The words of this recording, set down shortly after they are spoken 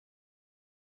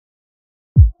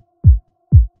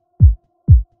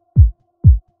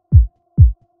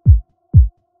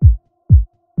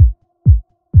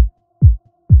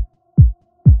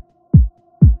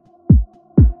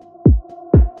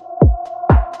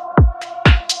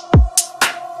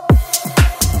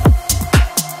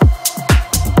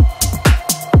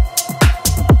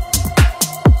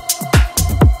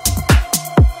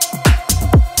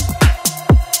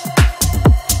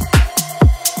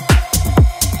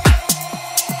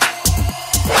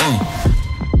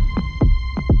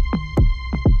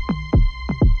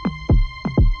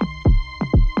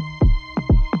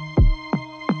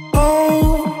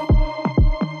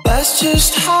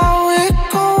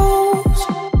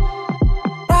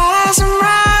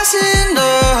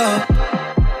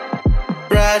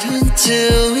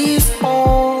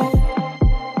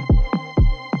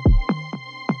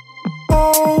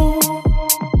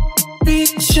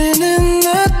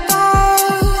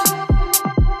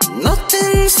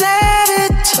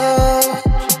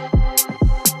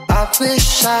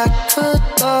wish I could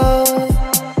love.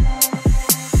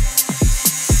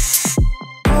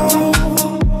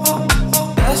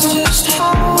 That's just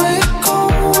how it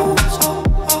goes.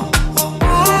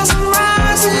 Rising,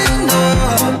 rising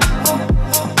up,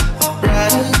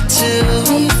 right until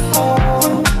we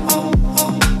fall.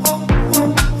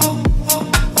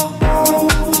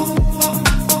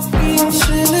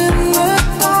 Reaching in the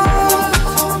dark,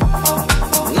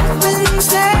 nothing's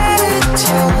there to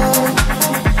tell.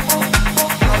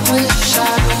 I wish I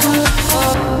could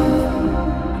love,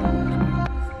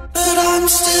 but I'm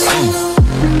still.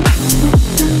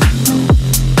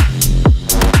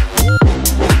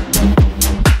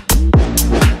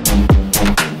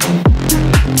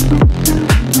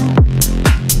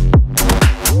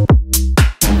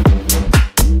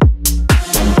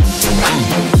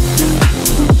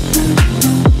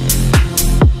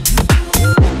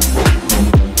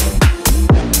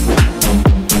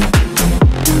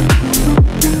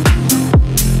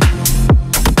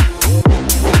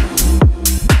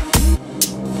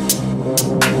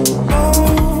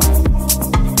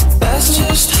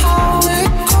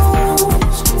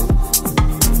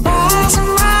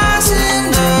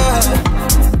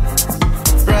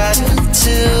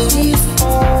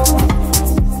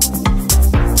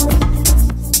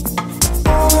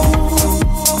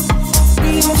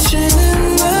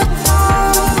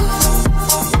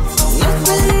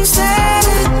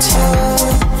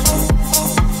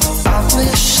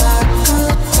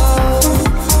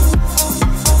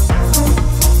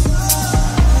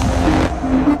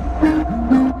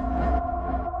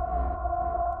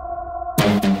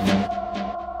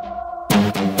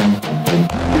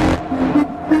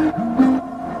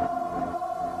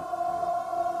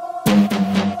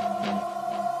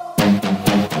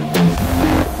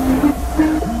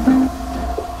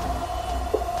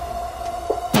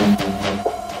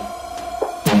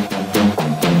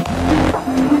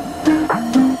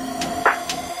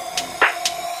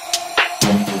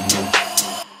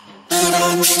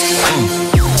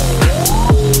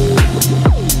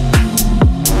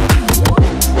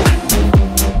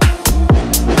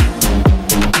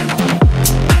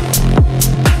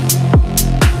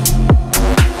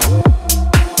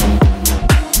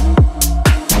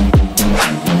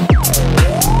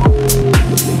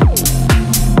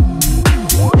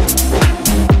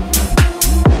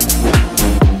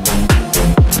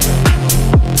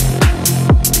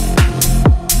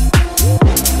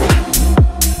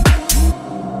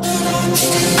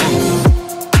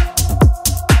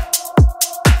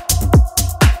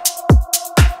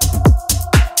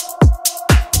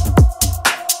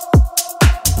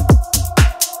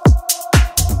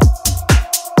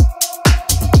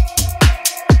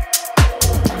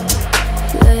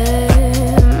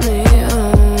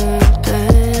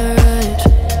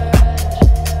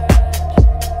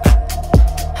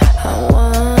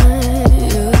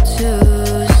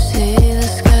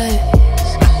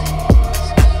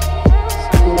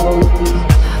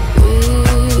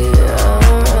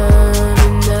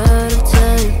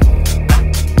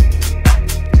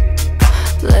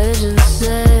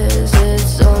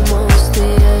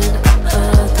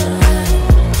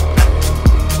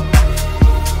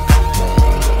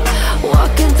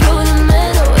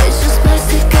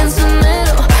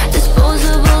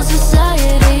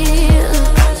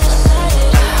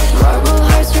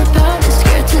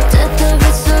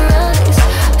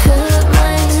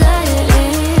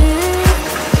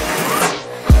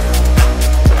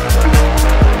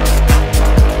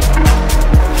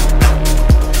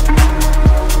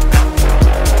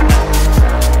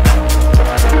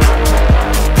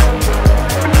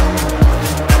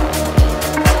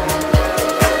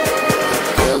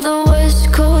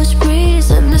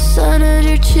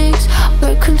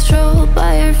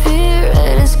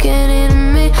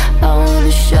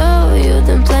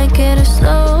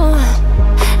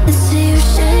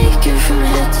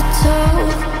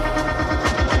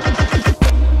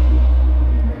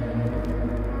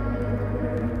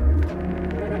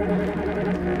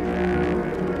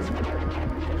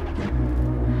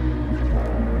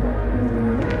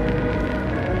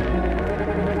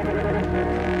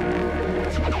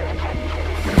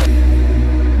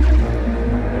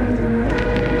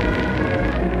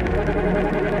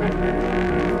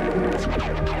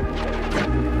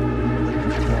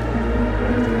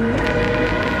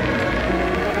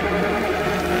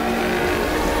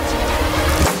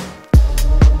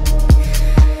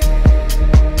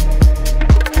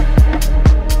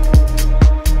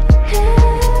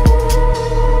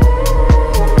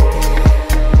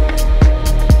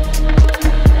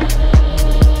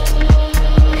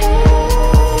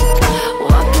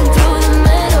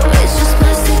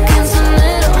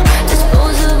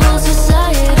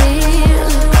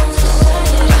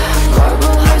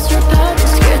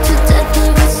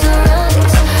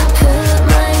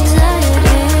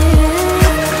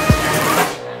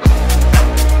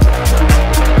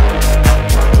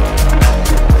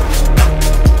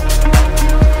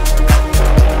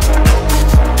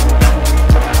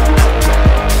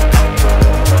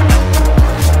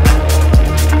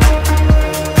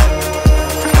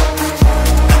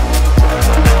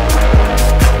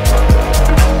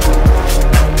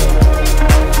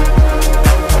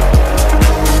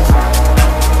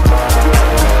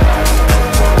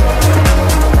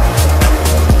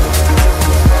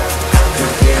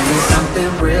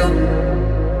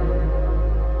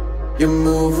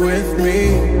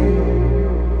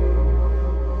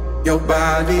 your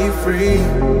body free.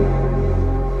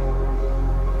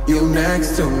 You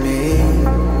next to me.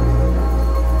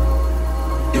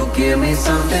 You give me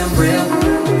something real.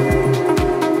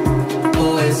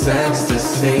 Oh, it's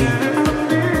ecstasy.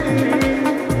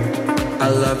 I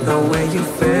love the way you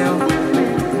feel.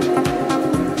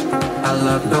 I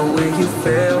love the way you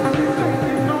feel.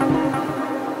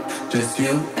 Just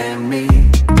you and me.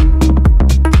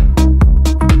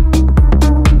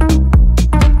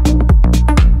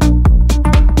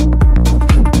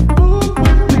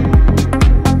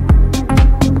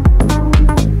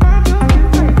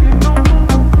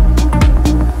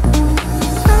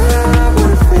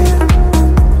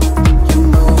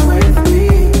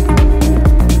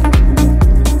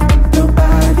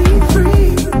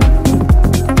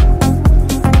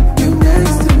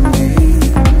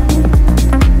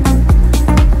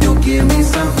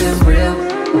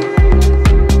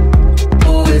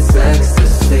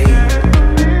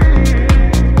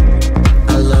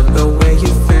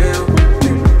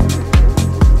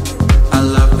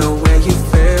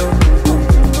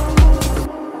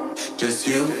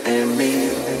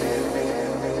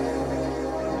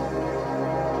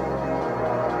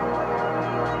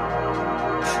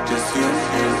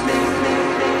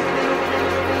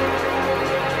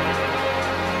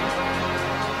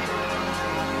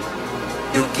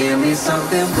 Give me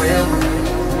something real.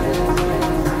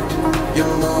 You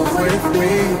move with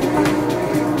me.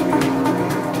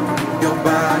 Your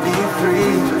body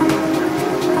free.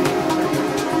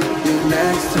 You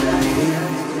next to me.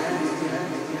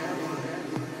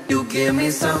 You give me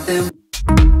something.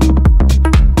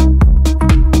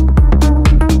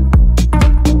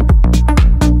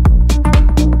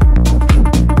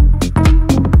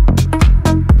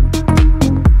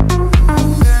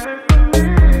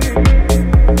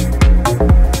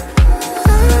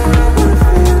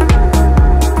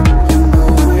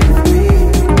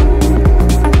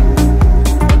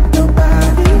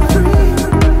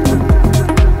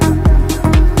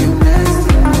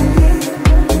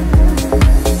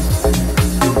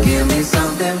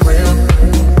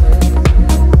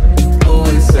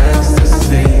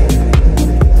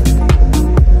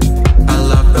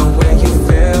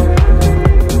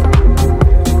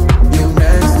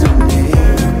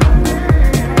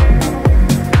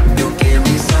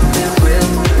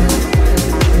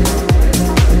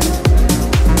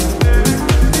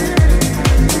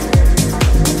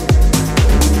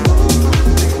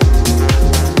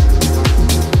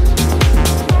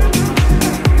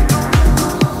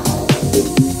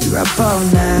 All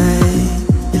night,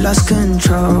 you lost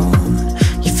control.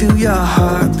 You feel your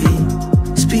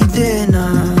heartbeat speeding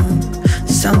up.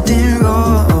 Something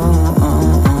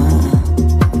wrong,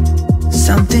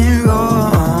 something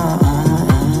wrong.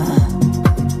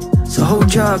 So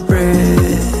hold your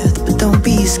breath, but don't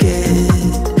be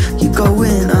scared. You're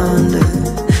going under,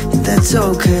 and that's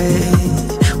okay.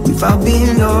 We've all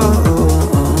been lost,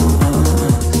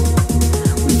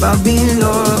 we've all been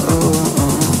lost.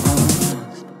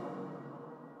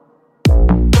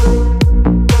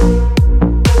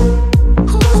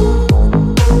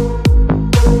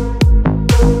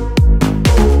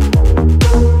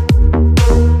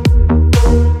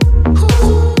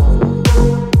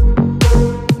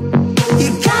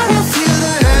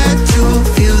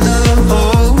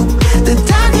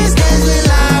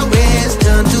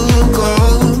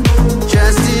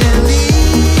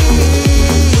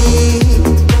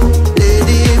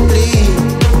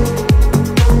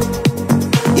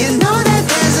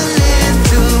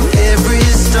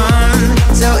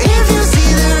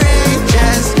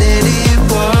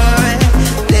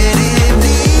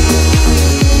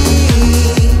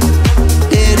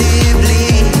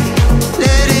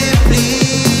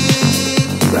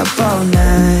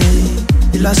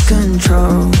 Lost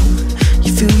control.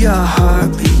 You feel your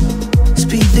heartbeat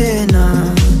speeding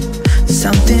up.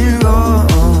 Something wrong,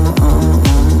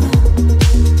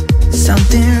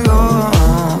 something wrong.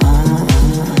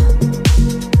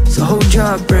 So hold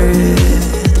your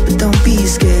breath, but don't be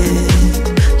scared.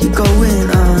 You're going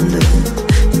under,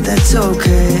 and that's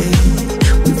okay.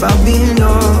 We've all been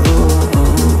lost,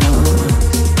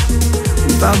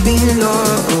 we've all been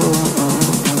lost.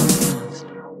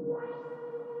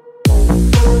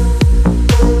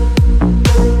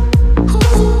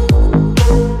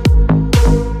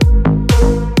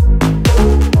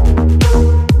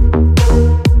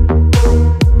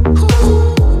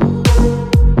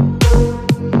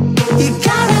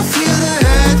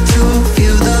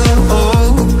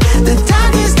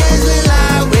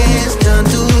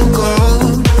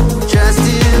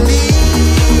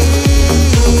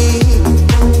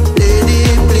 Let it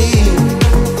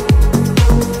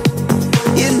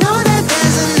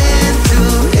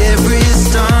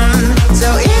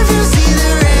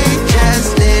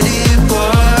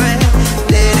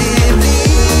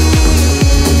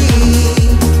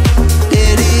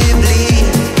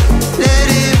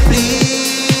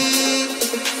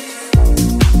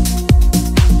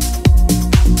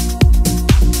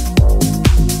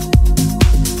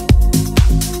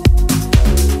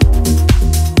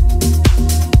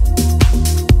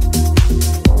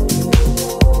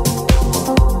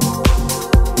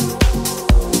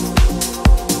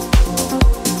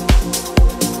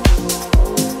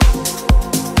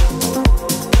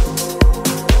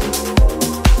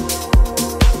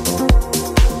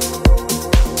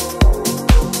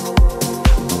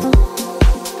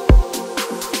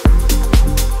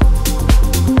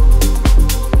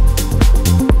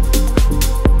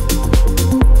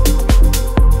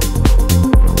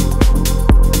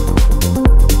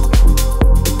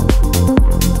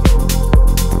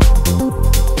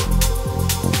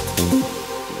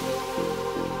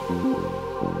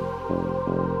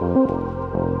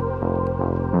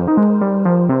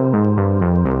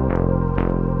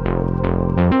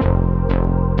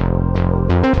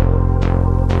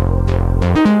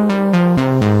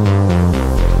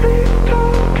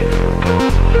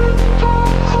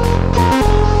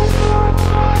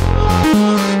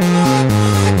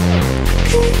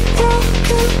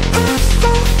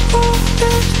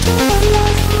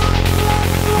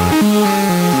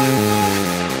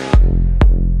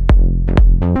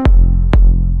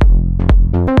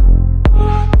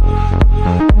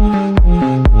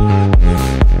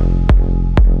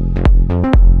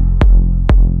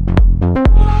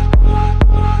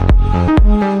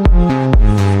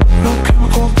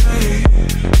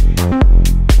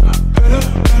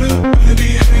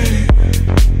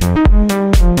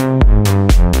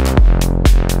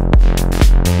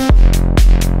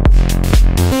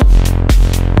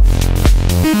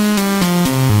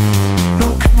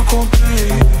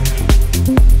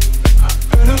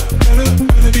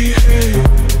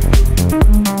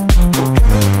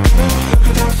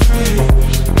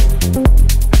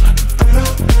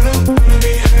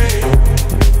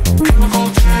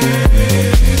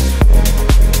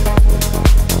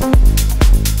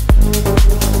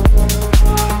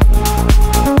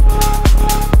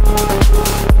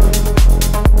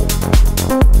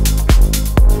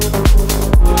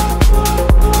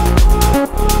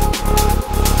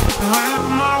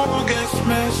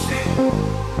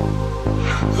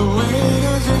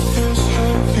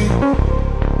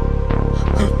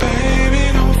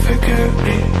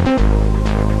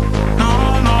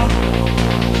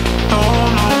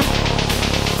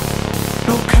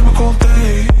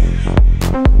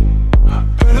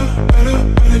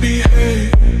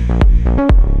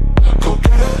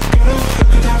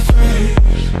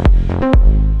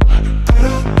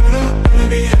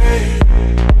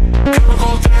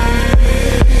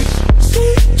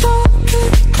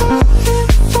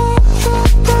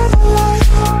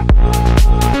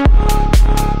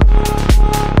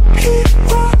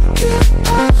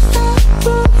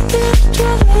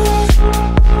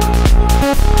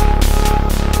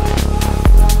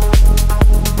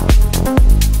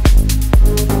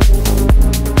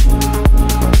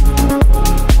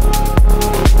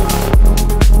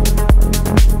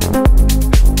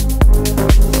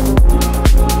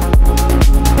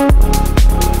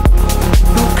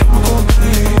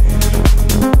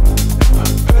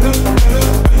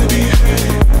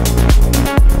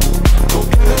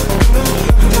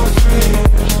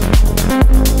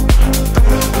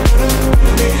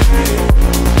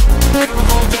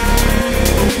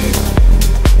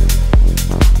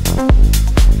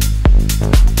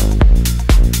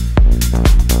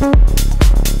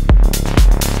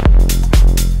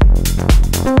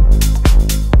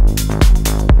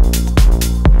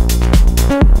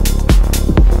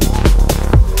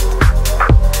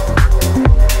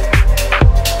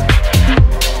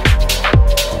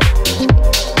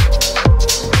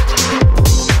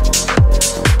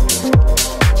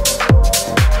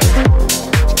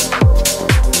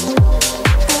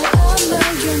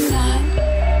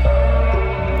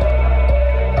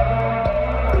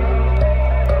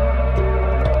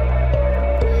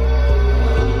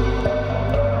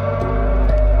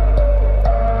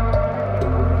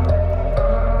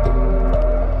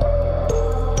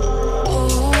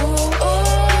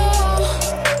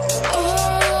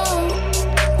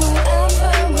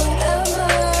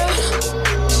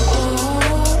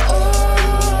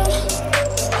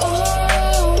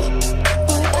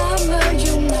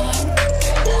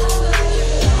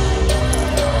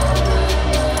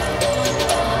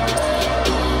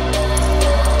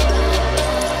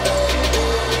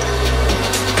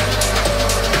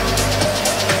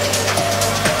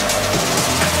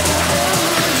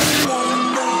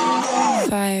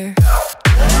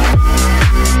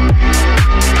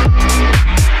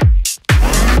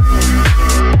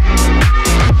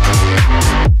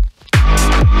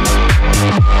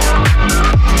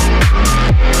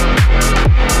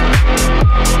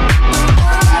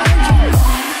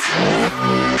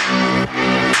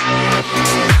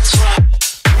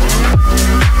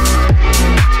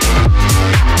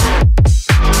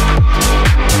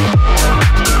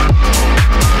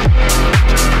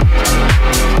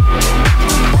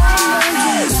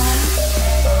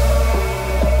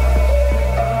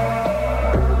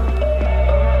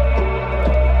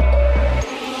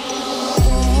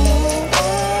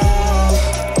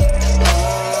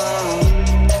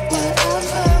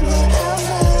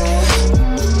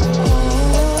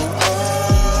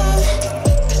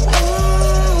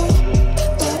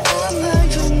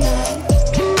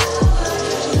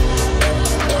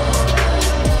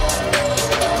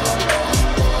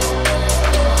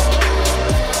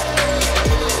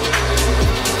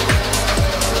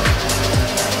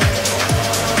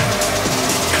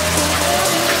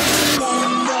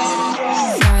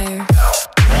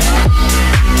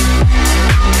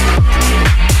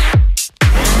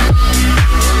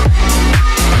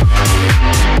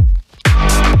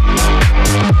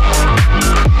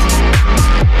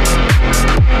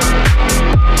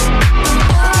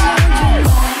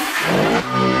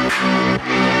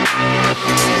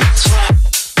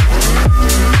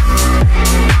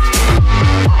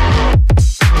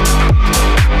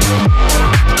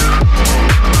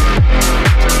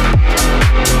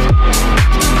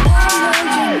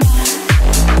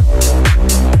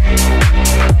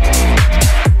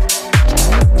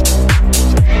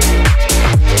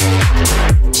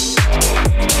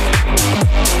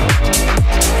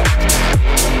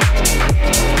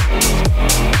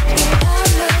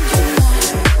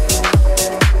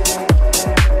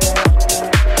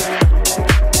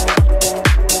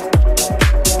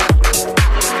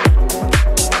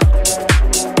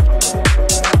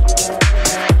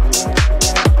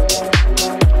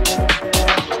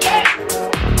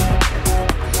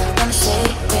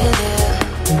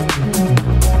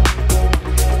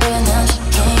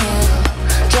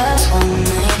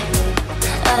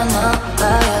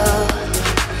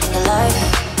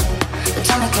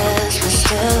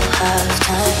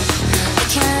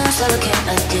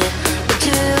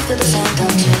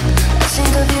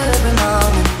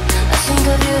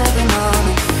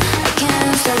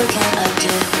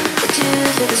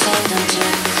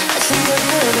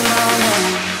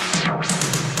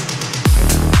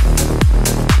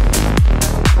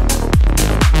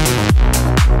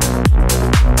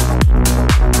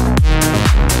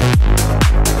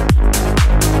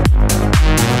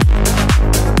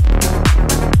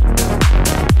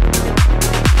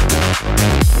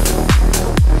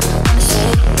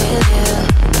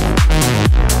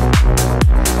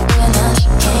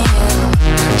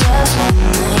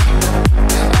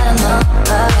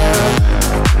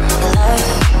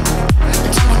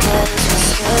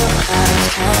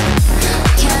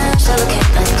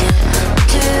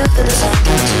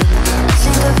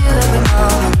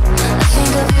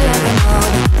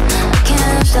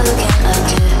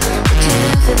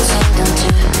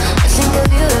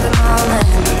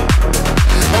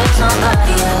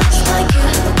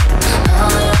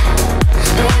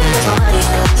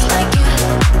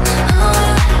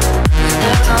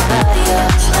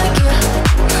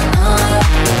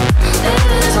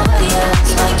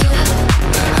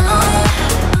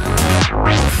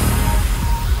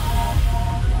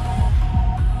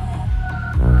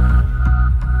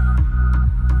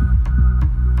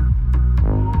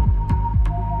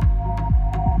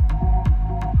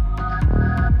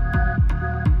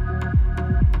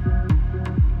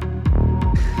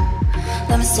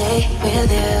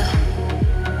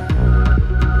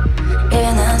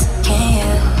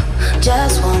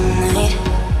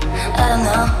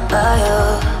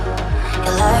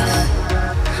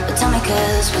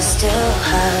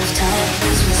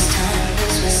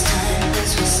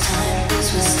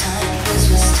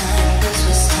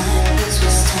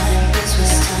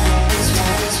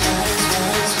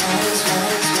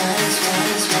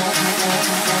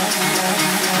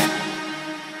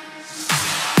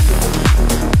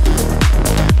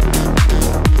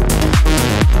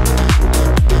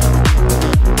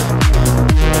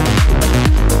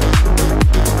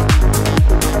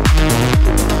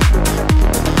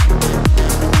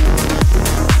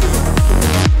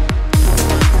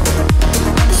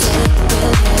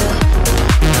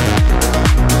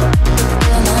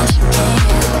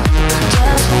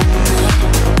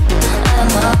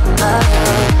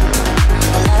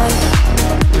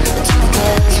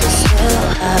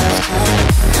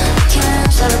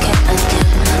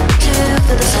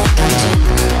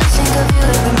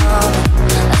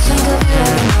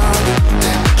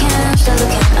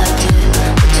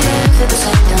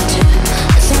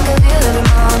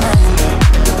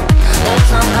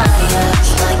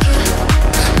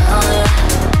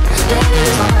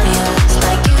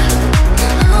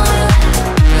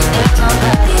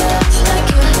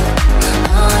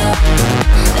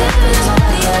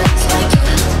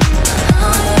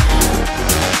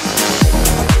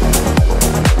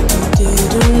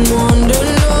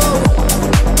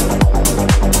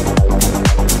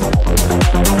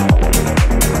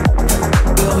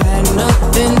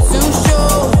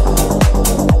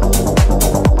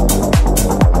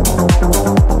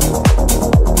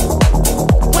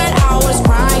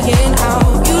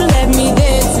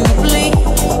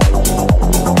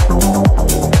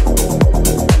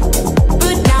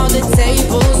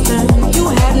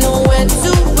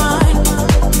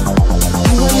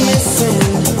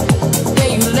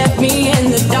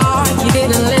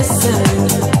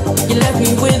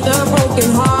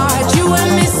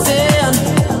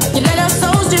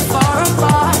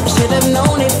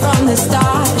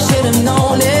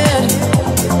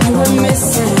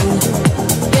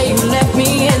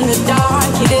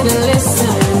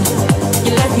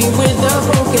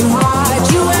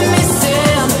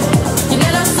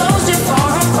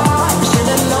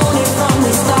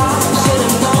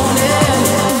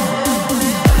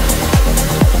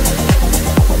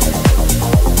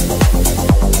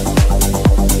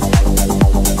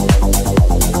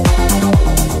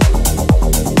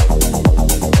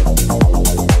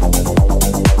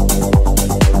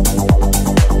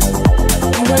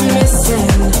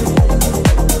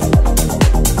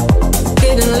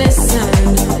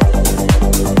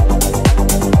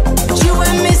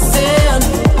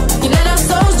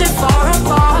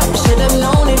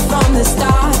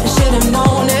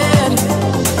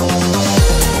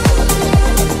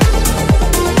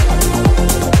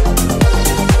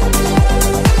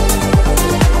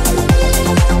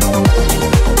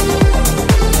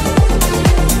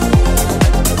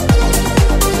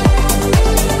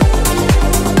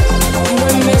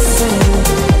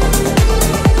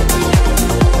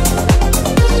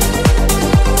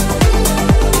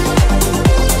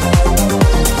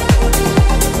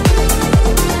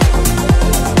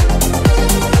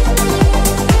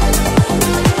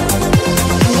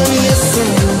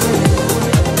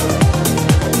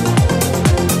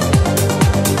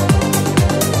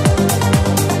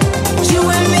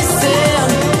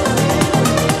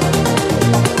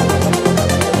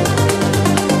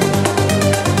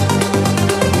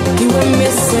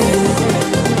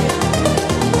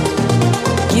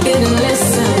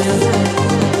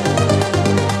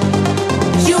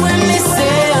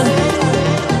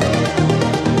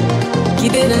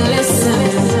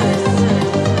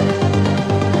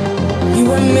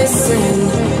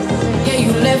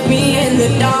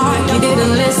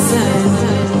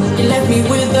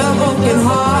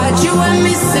you went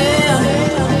missing.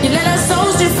 You let our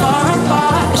souls drift far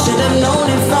apart. I should have known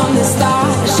it from the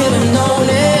start. I should have known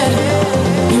it.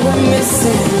 You went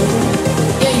missing.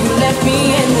 Yeah, you left me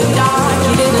in the dark.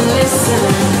 You didn't listen.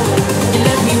 You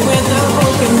left me with a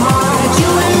broken heart. You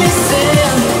went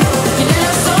missing. You let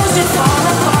our souls drift far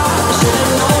apart. I should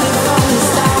have known it from the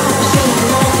start. I should have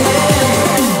known it.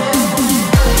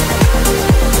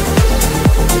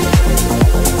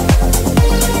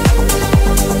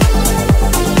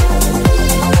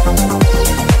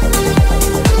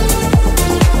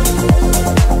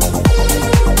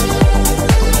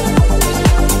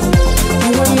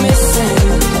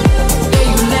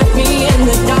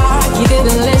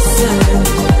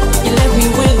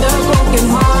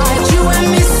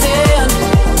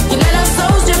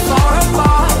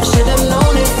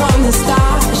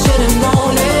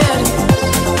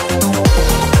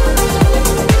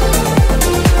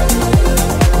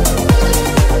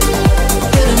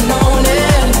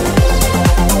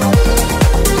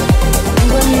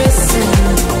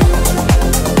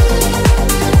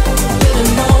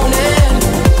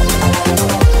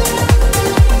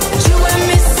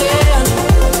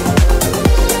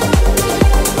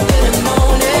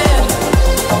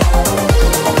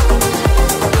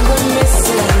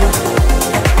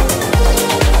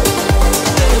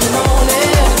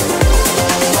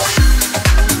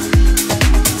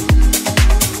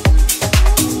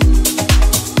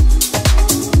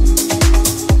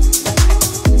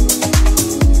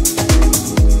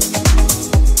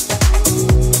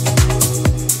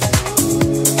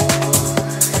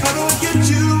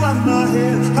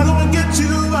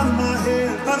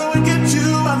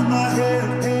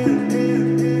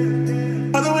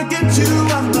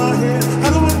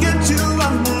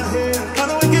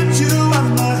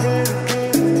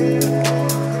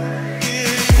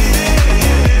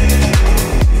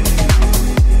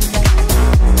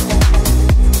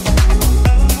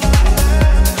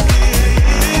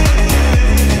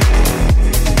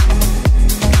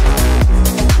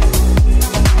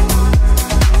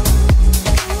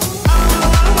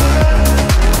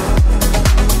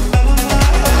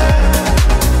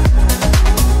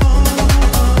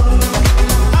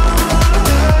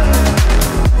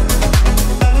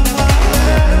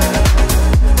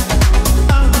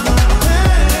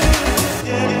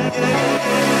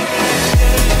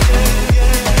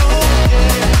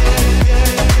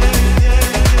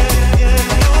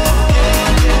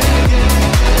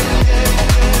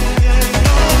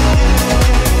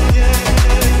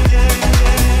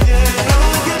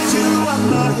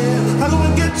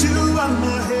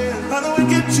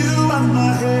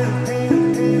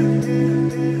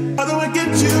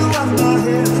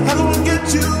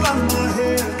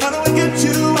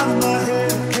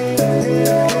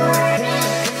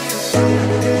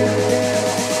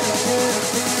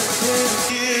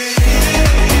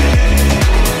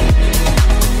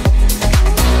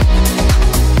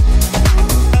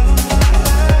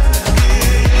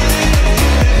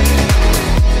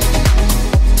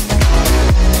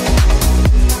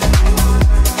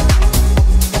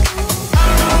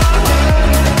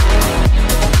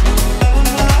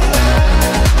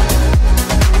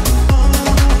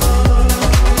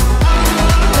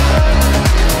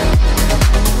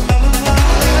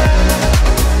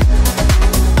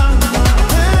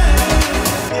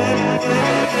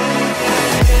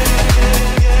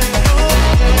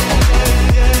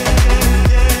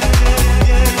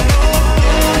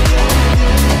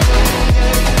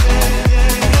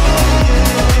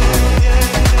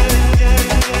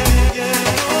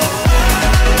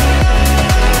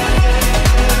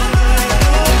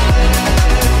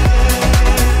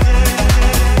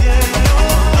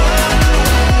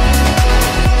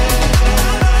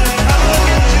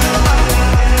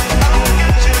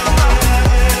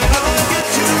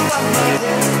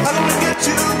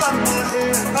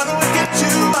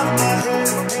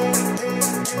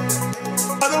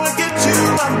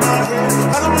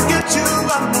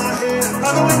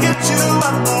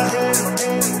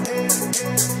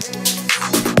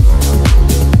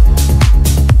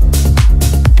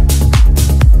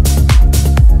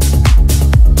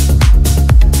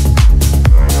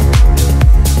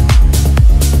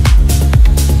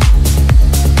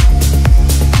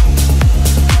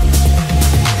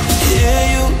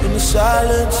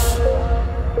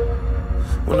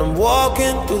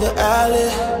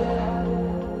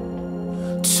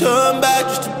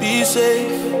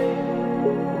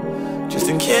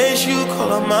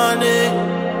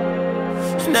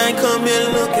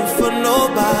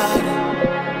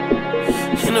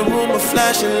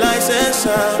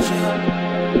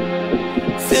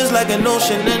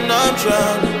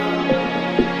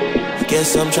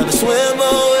 Guess I'm trying to swim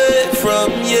away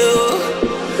from you.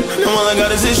 And all I got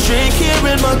is this drink here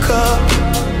in my cup.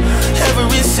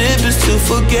 Every sip is to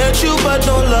forget you, but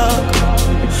no luck.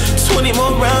 20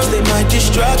 more rounds, they might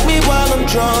distract me while I'm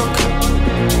drunk.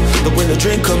 But when the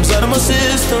drink comes out of my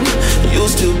system,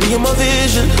 you'll still be in my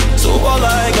vision. So all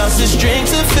I got is this drink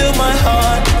to fill my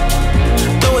heart.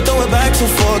 Throw it back to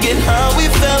forget how we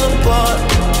fell apart.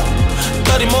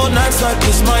 30 more nights like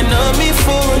this might numb me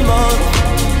for a month.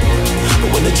 But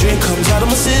when the drink comes out of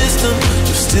my system,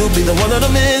 you'll still be the one that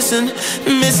I'm missing.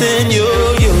 Missing you,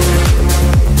 you.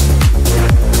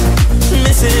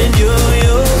 Missing you,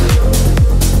 you.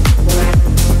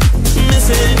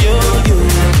 Missing you, you.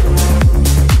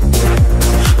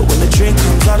 But when the drink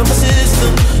comes out of my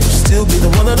system, you'll still be the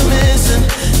one that I'm missing.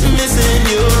 Missing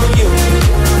you, you.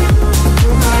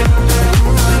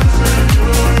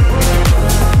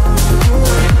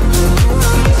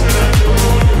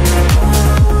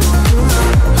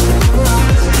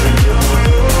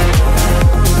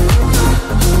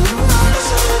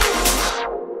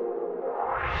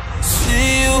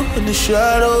 In the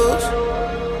shadows,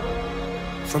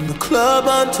 from the club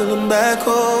until I'm back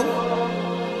home.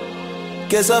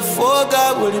 Guess I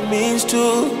forgot what it means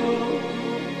to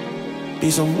be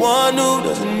someone who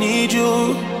doesn't need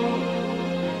you.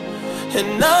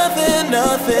 And nothing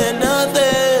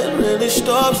really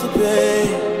stops the pain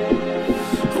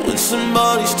when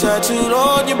somebody's tattooed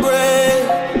on your brain.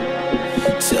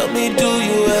 Tell me, do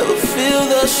you ever feel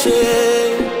the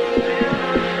shame?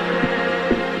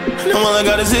 And all I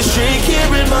got is this drink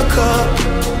here in my cup.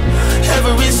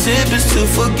 Every sip is to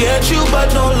forget you,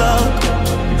 but no luck.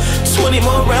 20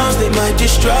 more rounds, they might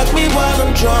distract me while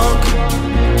I'm drunk.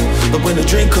 But when the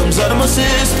drink comes out of my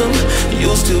system,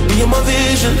 you'll still be in my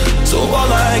vision. So all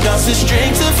I got is this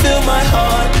drink to fill my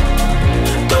heart.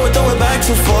 Throw it back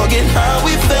to forget how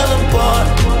we fell apart.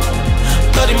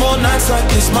 30 more nights like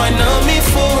this might numb me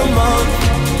for a month.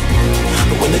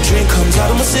 But when the drink comes out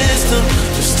of my system,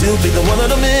 you'll still be the one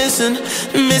that I'm missing.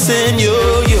 Missing you,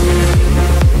 you.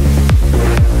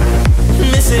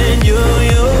 Missing you,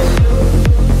 you.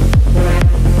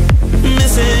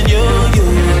 Missing you, you.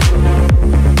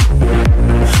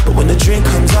 But when the drink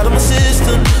comes out of my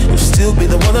system, you'll still be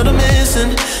the one that I'm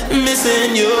missing.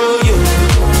 Missing you, you.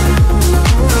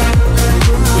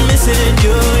 Missing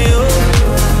you, you.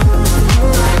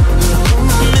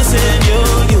 Missing you,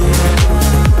 you.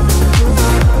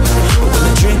 When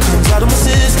the drink comes out of my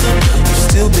system, you'll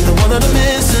still be the one that I'm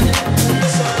missing.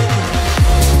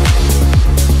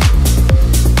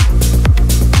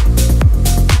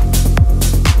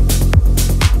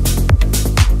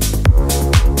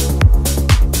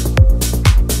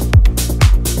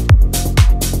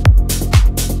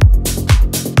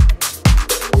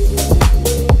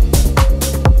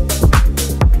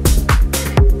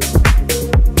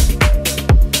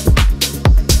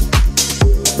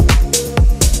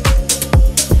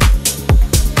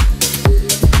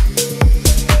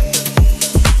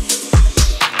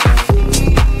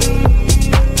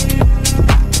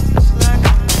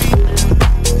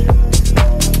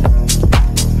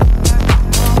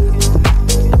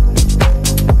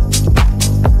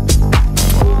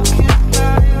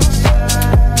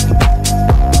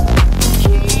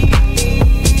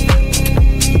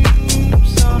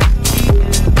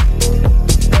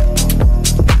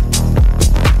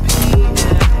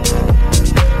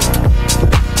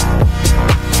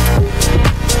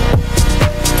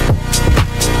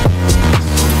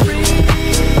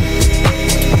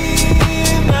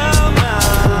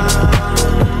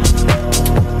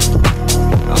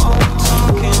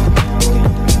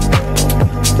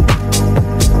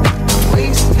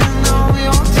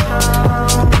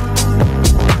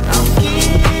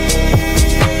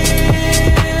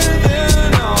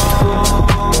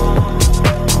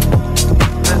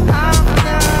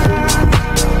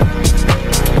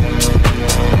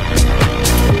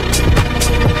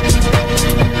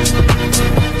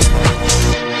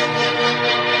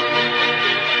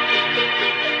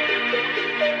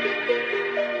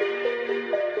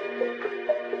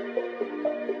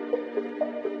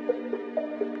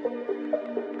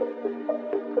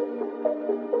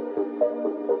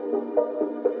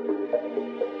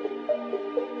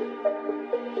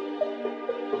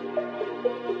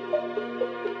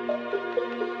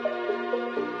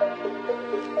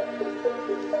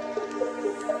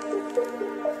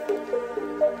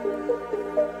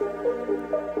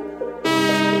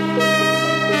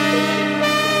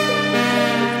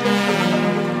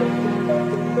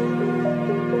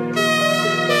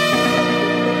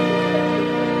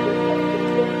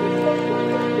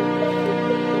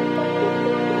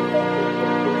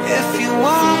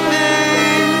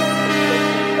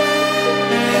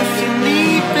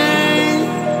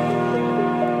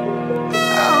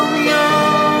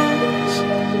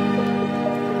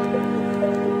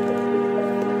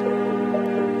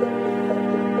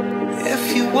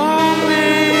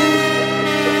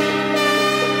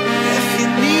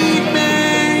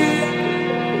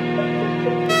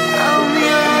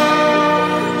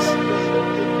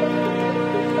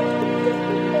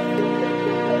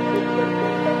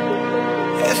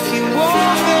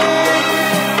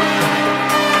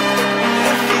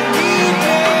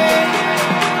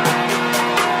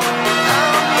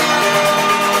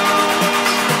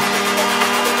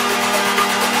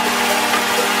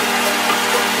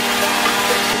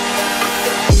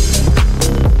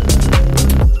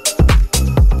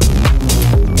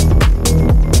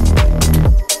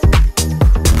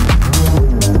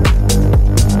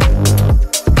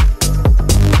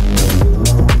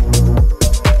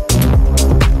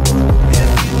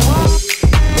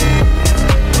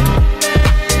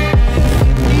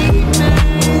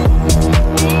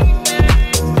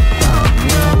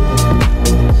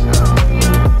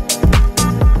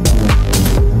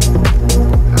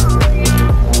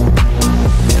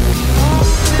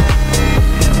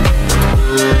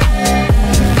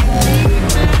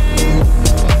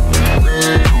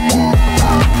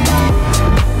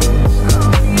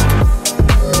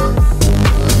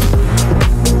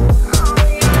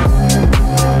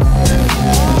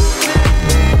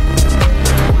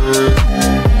 it.